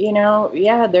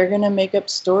 yeah, they're going to make up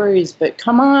stories, but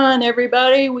come on,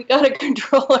 everybody, we got to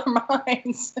control our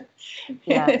minds.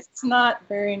 Yeah. It's not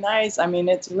very nice. I mean,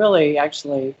 it's really,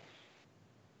 actually,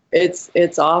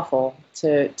 it's awful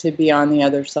to be on the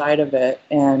other side of it.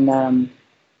 And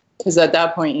because at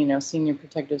that point, Senior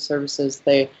Protective Services,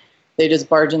 they just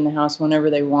barge in the house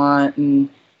whenever they want. And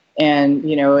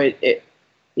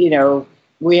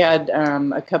we had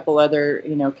a couple other,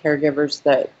 caregivers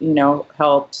that,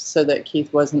 helped so that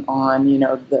Keith wasn't on,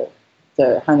 the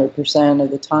 100%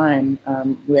 of the time.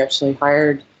 We actually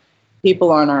hired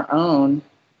people on our own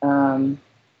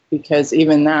because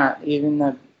even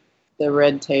the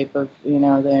red tape of,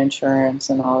 the insurance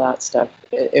and all that stuff,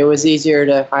 it was easier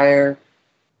to hire,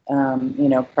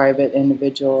 private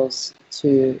individuals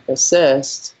to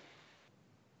assist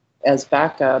as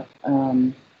backup.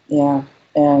 Yeah.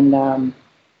 And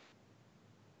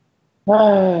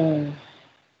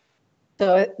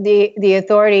so the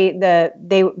authority,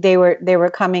 they were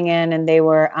coming in, and they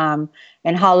were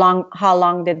and how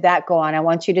long did that go on? I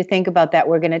want you to think about that.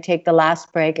 We're going to take the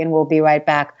last break, and we'll be right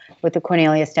back with the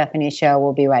Kornelia Stephanie Show.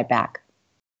 We'll be right back.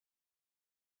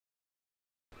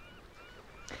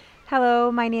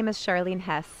 Hello, my name is Charlene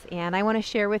Hess, and I want to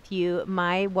share with you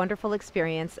my wonderful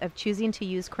experience of choosing to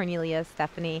use Kornelia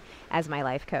Stephanie as my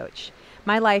life coach.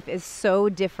 My life is so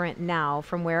different now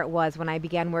from where it was when I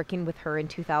began working with her in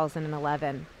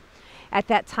 2011. At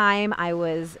that time, I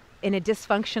was in a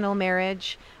dysfunctional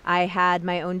marriage. I had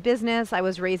my own business, I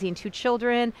was raising 2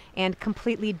 children, and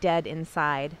completely dead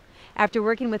inside. After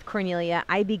working with Kornelia,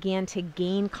 I began to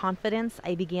gain confidence.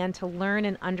 I began to learn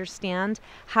and understand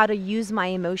how to use my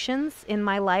emotions in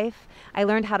my life. I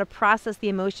learned how to process the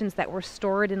emotions that were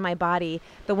stored in my body,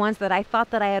 the ones that I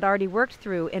thought that I had already worked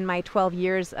through in my 12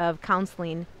 years of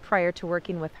counseling prior to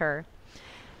working with her.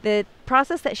 The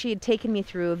process that she had taken me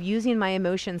through of using my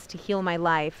emotions to heal my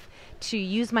life, to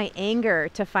use my anger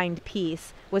to find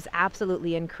peace, was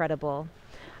absolutely incredible.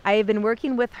 I have been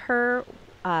working with her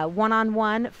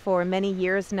one-on-one for many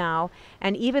years now,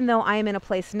 and even though I am in a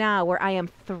place now where I am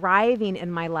thriving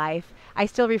in my life, I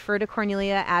still refer to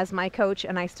Kornelia as my coach,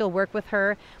 and I still work with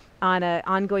her on an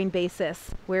ongoing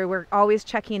basis where we're always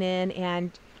checking in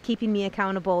and keeping me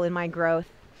accountable in my growth.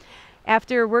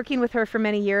 After working with her for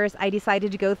many years, I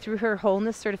decided to go through her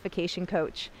wholeness certification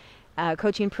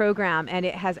coaching program, and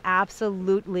it has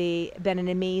absolutely been an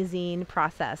amazing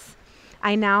process.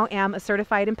 I now am a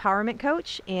certified empowerment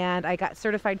coach, and I got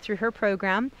certified through her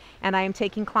program, and I am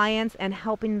taking clients and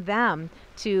helping them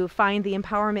to find the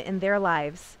empowerment in their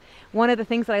lives. One of the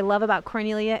things that I love about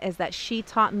Kornelia is that she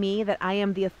taught me that I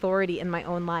am the authority in my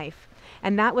own life.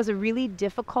 And that was a really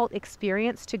difficult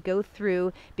experience to go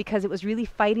through because it was really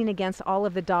fighting against all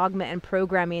of the dogma and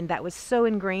programming that was so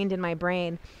ingrained in my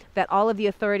brain that all of the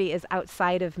authority is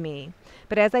outside of me.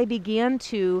 But as I began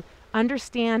to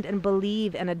understand and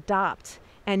believe and adopt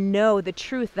and know the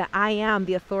truth that I am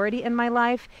the authority in my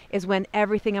life, is when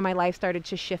everything in my life started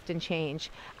to shift and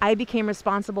change. I became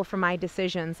responsible for my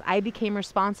decisions. I became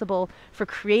responsible for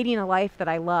creating a life that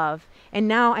I love. And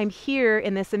now I'm here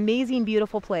in this amazing,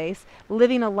 beautiful place,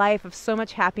 living a life of so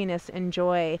much happiness and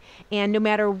joy. And no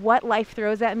matter what life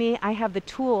throws at me, I have the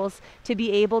tools to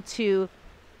be able to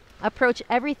approach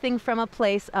everything from a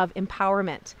place of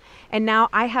empowerment. And now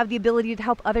I have the ability to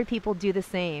help other people do the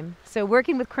same. So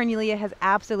working with Kornelia has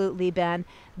absolutely been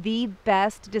the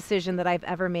best decision that I've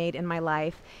ever made in my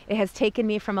life. It has taken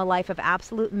me from a life of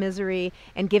absolute misery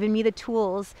and given me the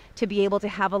tools to be able to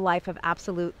have a life of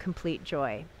absolute, complete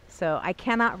joy. So I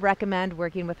cannot recommend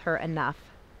working with her enough.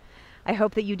 I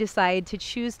hope that you decide to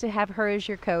choose to have her as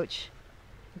your coach.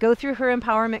 Go through her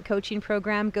empowerment coaching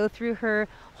program, go through her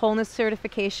wholeness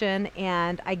certification,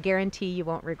 and I guarantee you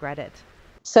won't regret it.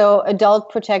 So Adult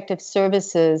Protective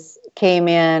Services came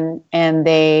in, and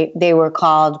they were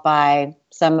called by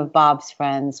some of Bob's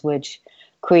friends, which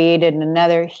created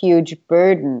another huge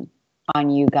burden on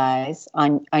you guys,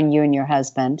 on you and your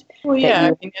husband. Well, yeah, I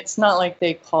mean, it's not like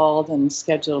they called and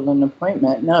scheduled an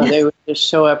appointment. No, they would just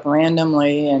show up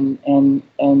randomly and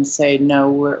say, no,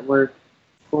 we're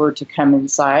to come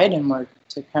inside, and we're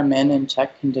to come in and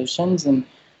check conditions. And,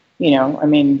 you know, I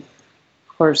mean,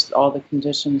 of course, all the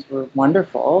conditions were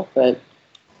wonderful, but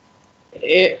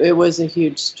it was a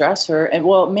huge stressor. And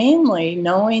well, mainly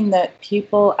knowing that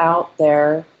people out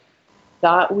there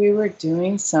thought we were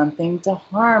doing something to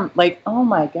harm. Like, oh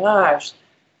my gosh,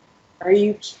 are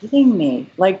you kidding me?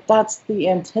 Like, that's the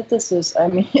antithesis. I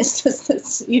mean, it's just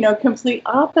this, you know, complete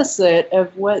opposite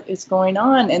of what is going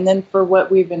on. And then for what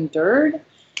we've endured.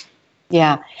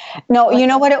 Yeah. No, you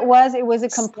know what it was? It was a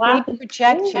complete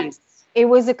projection. It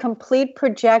was a complete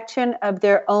projection of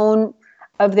their own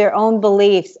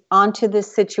beliefs onto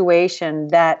this situation,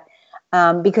 that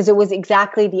because it was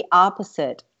exactly the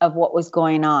opposite of what was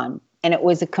going on. And it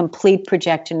was a complete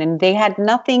projection. And they had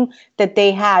nothing that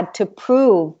they had to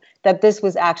prove that this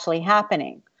was actually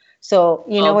happening. So,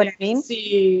 you know what I mean?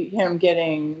 See him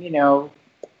getting, you know,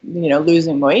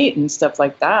 losing weight and stuff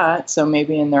like that. So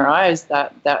maybe in their eyes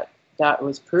that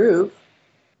was proof.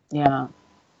 Yeah.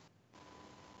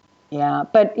 Yeah.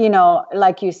 But, you know,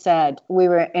 like you said, we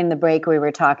were in the break, we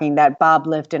were talking that Bob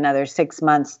lived another 6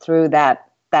 months through that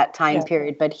time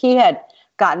period. But he had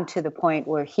gotten to the point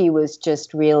where he was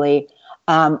just really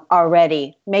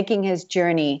already making his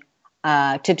journey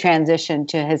to transition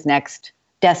to his next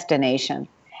destination.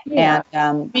 Yeah.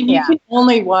 And, I mean, you can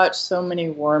only watch so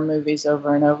many war movies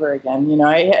over and over again. You know,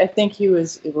 I think he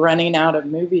was running out of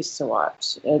movies to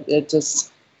watch. It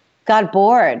just got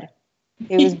bored.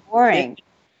 It was boring.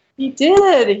 He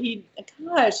did. He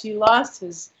lost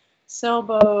his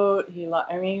sailboat.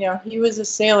 I mean, you know, he was a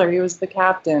sailor. He was the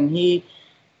captain. He,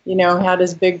 you know, had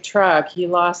his big truck. He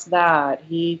lost that.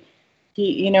 He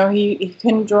you know, he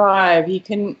couldn't drive. He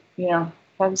couldn't, you know,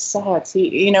 have sex.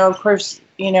 He, you know, of course,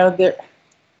 you know,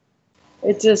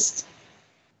 it just,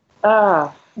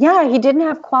 yeah, he didn't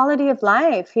have quality of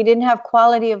life.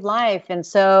 And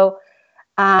so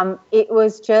it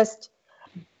was just,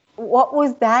 what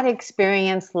was that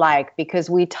experience like? Because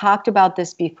we talked about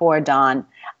this before, Dawn,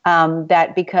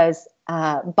 that because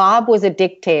Bob was a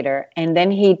dictator, and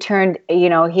then he turned, you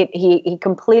know, he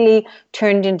completely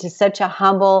turned into such a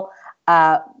humble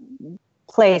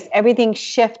place. Everything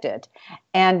shifted.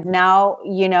 And now,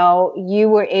 you know, you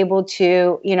were able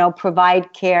to, you know,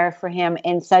 provide care for him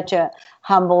in such a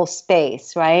humble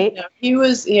space, right?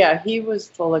 Yeah, he was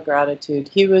full of gratitude.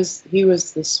 He was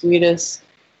the sweetest.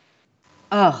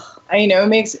 Oh, I know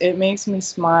it makes me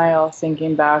smile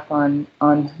thinking back on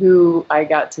who I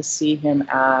got to see him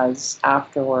as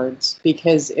afterwards,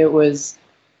 because it was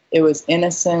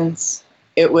innocence.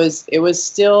 It was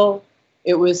still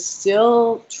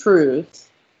truth,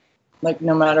 like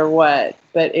no matter what.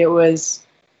 But it was,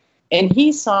 and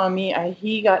he saw me.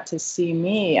 He got to see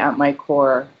me at my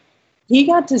core. He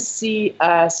got to see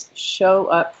us show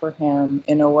up for him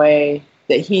in a way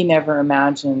that he never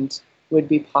imagined would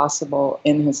be possible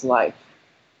in his life.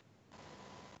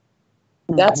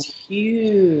 That's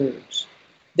huge.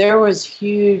 There was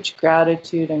huge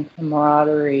gratitude and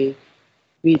camaraderie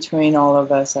between all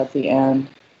of us at the end,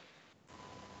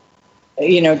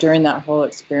 you know, during that whole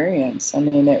experience. I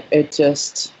mean, it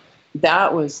just,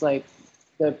 that was like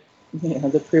the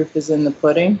proof is in the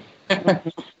pudding.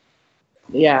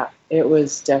 Yeah, it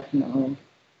was definitely.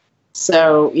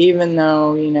 So even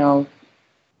though, you know,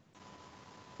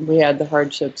 we had the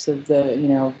hardships of the, you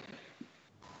know,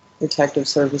 protective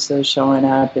services showing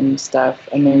up and stuff,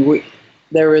 I mean,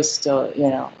 there was still, you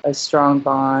know, a strong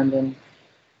bond.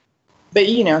 But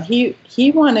you know, he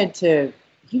wanted to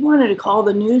call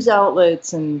the news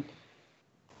outlets and,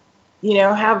 you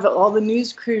know, have all the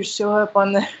news crews show up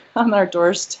on our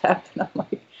doorstep, and I'm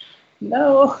like,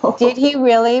 no. Did he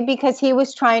really? Because he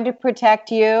was trying to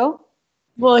protect you?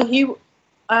 Well,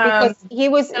 because he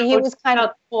was kind of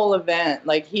the whole event.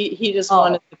 Like he just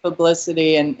wanted the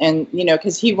publicity and you know,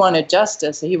 because he wanted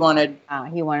justice. He wanted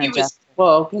justice.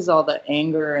 Well, because all the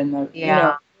anger and the you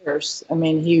know, of course. I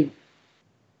mean,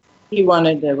 he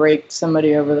wanted to rake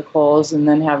somebody over the coals and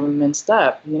then have them minced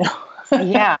up. You know.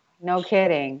 Yeah. No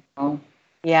kidding.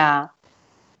 Yeah.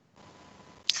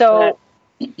 So.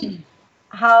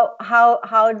 How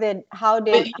did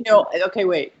But, you know, okay,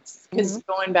 wait, because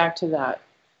going back to that,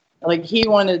 like, he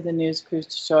wanted the news crews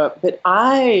to show up, but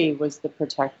I was the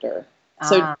protector.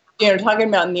 So, you know, talking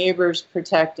about neighbors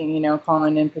protecting, you know,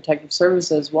 calling in protective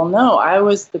services. Well, no, I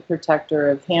was the protector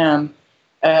of him,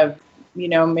 of, you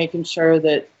know, making sure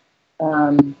that,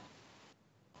 you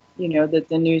know, that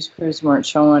the news crews weren't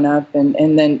showing up.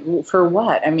 And then for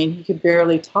what? I mean, he could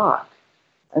barely talk.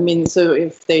 I mean, so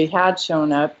if they had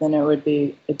shown up, then it would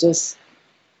be, it just,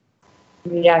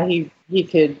 yeah, he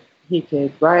could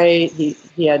write.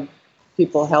 He had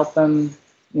people help him,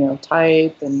 you know,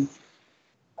 type. And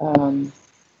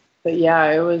but yeah,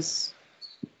 it was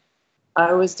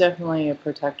I was definitely a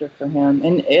protector for him,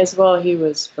 and as well he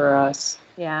was for us.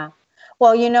 Yeah.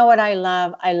 Well, you know what I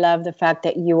love? I love the fact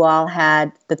that you all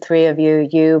had, the three of you,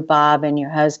 you, Bob, and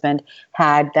your husband,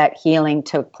 had that healing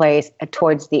took place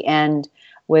towards the end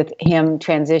with him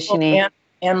transitioning.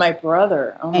 And my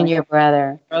brother. Oh and your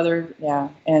brother. Yeah.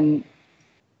 And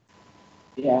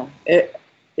yeah,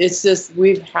 it's just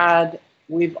we've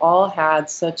all had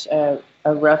such a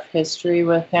rough history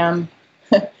with him.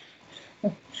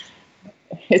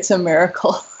 It's a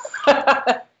miracle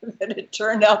that it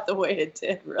turned out the way it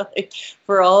did, really,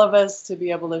 for all of us to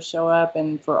be able to show up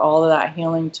and for all of that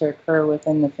healing to occur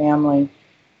within the family,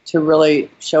 to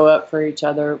really show up for each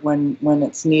other when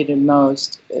it's needed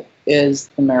most. It is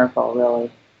the miracle, really.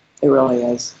 It really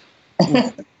is.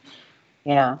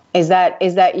 Yeah. Is that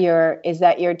your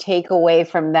takeaway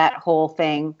from that whole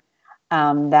thing?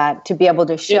 That to be able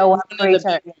to show up for each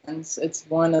other. It's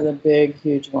one of the big,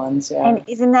 huge ones. Yeah. And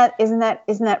isn't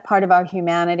that part of our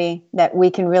humanity, that we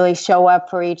can really show up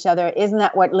for each other? Isn't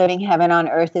that what living heaven on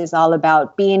earth is all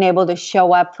about? Being able to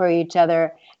show up for each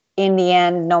other in the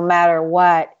end, no matter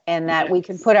what, and that we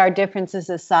can put our differences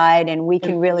aside and we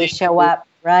can really show up,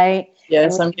 right?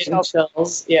 Yes, I'm getting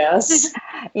chills. Yes.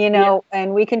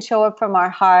 And we can show up from our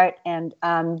heart and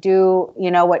do,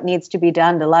 what needs to be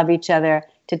done to love each other,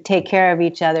 to take care of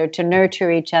each other, to nurture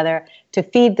each other, to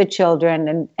feed the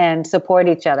children and support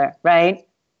each other, right?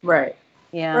 Right.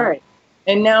 Yeah. Right.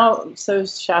 And now, so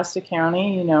Shasta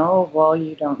County, well,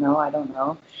 you don't know, I don't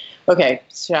know. Okay,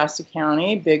 Shasta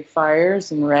County, big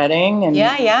fires in Redding. And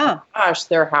gosh,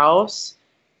 their house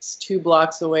is 2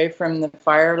 blocks away from the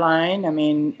fire line. I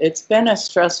mean, it's been a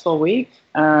stressful week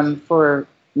for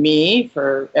me,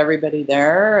 for everybody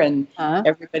there, and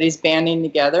everybody's banding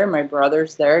together. My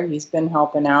brother's there. He's been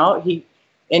helping out.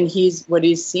 What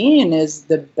he's seeing is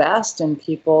the best in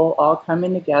people all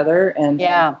coming together. And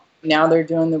now they're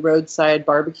doing the roadside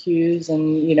barbecues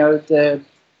and,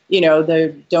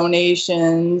 the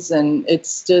donations, and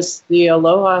it's just the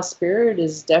aloha spirit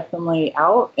is definitely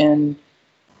out, and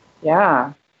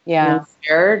being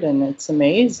shared, and it's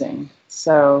amazing.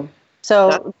 So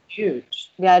that's huge.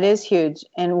 Yeah, it is huge.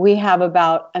 And we have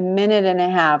about a minute and a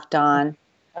half, Dawn,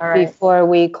 before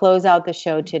we close out the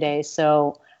show today.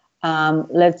 So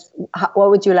what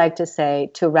would you like to say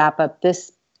to wrap up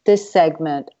this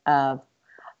segment of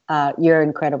your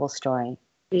incredible story?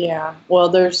 Yeah, well,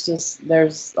 there's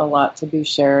a lot to be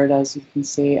shared, as you can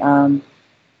see. I'm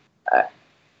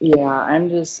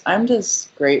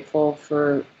just grateful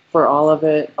for all of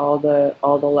it, all the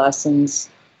lessons.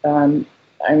 I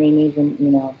mean, even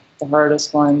the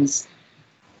hardest ones,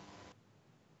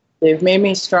 they've made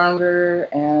me stronger,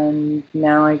 and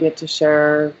now I get to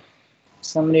share.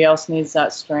 Somebody else needs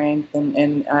that strength,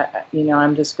 and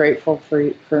I'm just grateful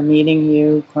for meeting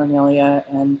you, Kornelia,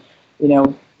 and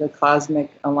the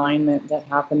cosmic alignment that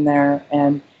happened there,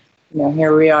 and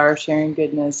here we are sharing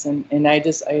goodness, and I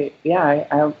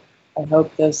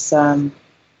hope this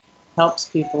helps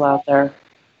people out there.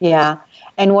 Yeah,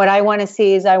 and what I want to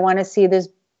see is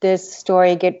this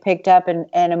story get picked up and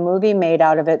a movie made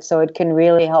out of it, so it can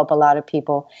really help a lot of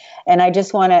people. And I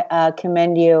just want to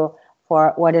commend you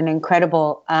for what an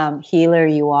incredible healer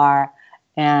you are,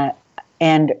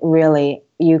 and really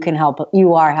you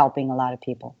are helping a lot of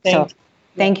people.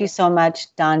 Thank you so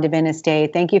much, Dawn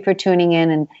Diviniste. Thank you for tuning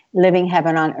in and living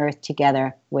heaven on earth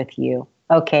together with you.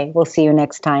 Okay, we'll see you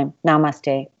next time.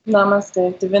 Namaste.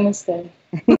 Namaste, Diviniste.